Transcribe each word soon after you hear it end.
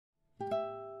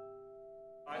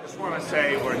I just want to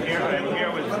say I'm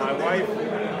here with my wife,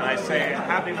 and I say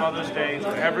Happy Mother's Day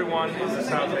to everyone in the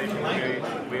South Asian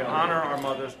community. We honor our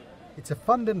mothers. It's a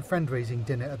fund and friend-raising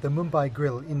dinner at the Mumbai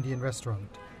Grill Indian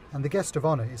restaurant, and the guest of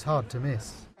honour is hard to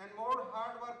miss.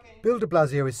 Bill de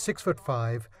Blasio is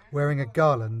 6'5", wearing a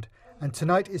garland, and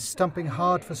tonight is stumping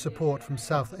hard for support from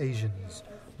South Asians,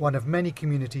 one of many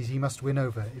communities he must win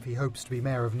over if he hopes to be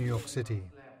mayor of New York City.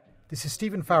 This is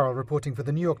Stephen Farrell reporting for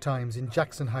the New York Times in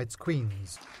Jackson Heights,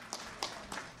 Queens.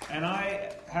 And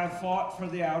I have fought for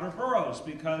the outer boroughs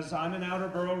because I'm an outer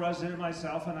borough resident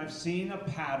myself, and I've seen a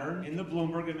pattern in the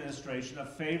Bloomberg administration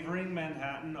of favoring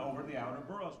Manhattan over the outer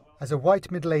boroughs. As a white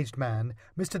middle-aged man,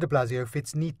 Mr. de Blasio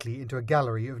fits neatly into a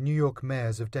gallery of New York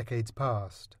mayors of decades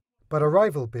past. But a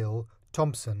rival Bill,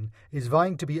 Thompson, is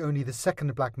vying to be only the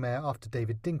second black mayor after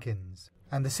David Dinkins.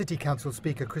 And the City Council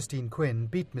Speaker Christine Quinn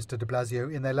beat Mr. de Blasio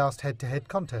in their last head-to-head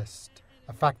contest,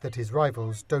 a fact that his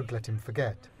rivals don't let him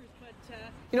forget.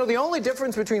 You know, the only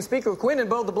difference between Speaker Quinn and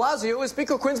Bill de Blasio is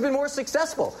Speaker Quinn's been more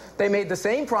successful. They made the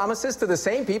same promises to the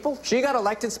same people. She got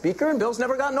elected Speaker and Bill's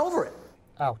never gotten over it.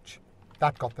 Ouch.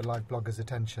 That got the live blogger's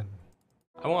attention.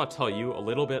 I want to tell you a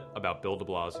little bit about Bill de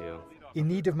Blasio. In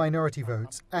need of minority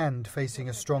votes and facing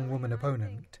a strong woman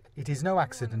opponent, it is no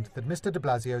accident that Mr. de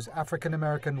Blasio's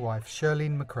African-American wife,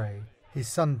 Shirlene McRae, his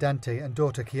son Dante and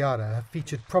daughter Chiara have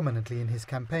featured prominently in his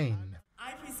campaign.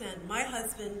 I present my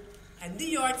husband and New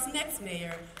York's next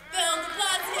mayor, Bill de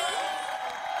Blasio!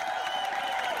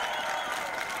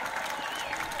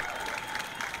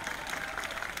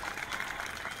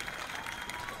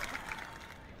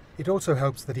 It also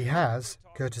helps that he has,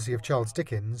 courtesy of Charles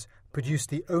Dickens, produced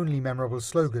the only memorable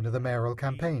slogan of the mayoral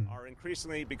campaign. Are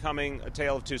increasingly becoming a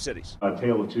tale of two cities. A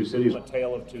tale of two cities. A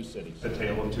tale of two cities. A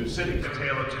tale of two cities. A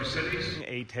tale of two cities.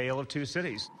 A tale of two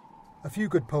cities. A few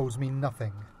good polls mean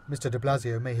nothing. Mr. de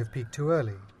Blasio may have peaked too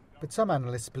early, but some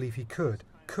analysts believe he could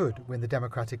win the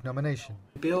Democratic nomination.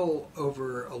 Bill,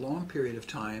 over a long period of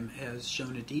time, has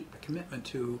shown a deep commitment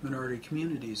to minority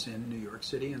communities in New York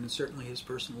City, and certainly his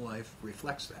personal life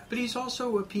reflects that. But he's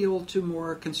also appealed to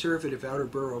more conservative outer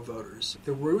borough voters.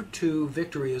 The route to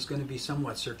victory is going to be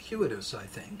somewhat circuitous, I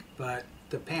think, but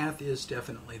the path is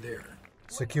definitely there.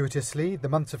 Circuitously, the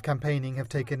months of campaigning have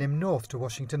taken him north to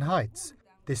Washington Heights,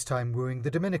 this time wooing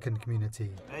the Dominican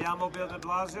community. Me llamo Bill de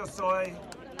Blasio, soy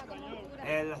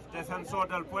el defensor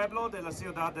del pueblo de la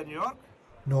ciudad de New York.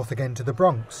 North again to the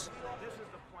Bronx,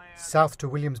 south to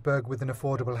Williamsburg with an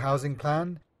affordable housing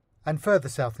plan, and further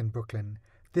south in Brooklyn,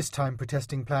 this time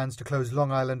protesting plans to close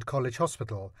Long Island College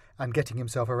Hospital and getting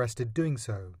himself arrested doing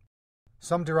so.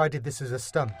 Some derided this as a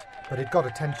stunt, but it got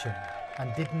attention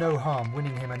and did no harm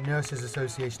winning him a Nurses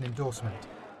Association endorsement.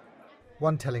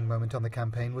 One telling moment on the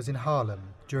campaign was in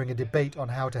Harlem, during a debate on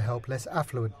how to help less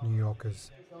affluent New Yorkers.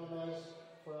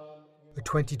 A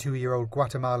 22-year-old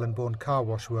Guatemalan-born car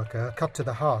wash worker cut to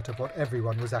the heart of what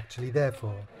everyone was actually there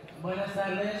for. Buenas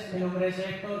tardes, mi nombre es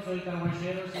Héctor, soy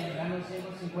carguachero, si gano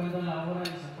 150 la hora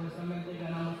y supuestamente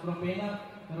ganamos propina,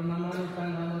 pero nada más nos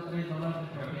están dando $3 de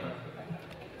propina.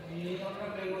 Y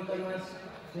otra pregunta más,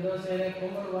 quiero hacer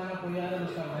cómo lo van a apoyar a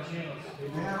los carguacheros.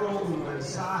 Primero un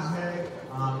mensaje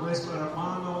a nuestro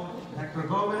hermano Héctor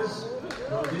Gómez,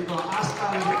 lo digo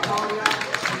hasta la victoria.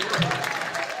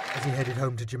 As he headed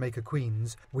home to Jamaica,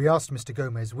 Queens, we asked Mr.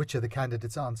 Gomez which of the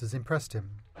candidates' answers impressed him.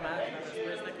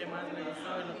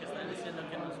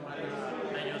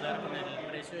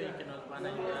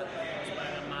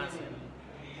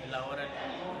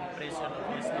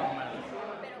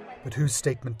 But whose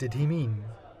statement did he mean?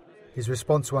 His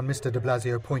response won Mr. de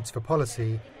Blasio points for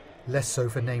policy, less so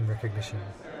for name recognition.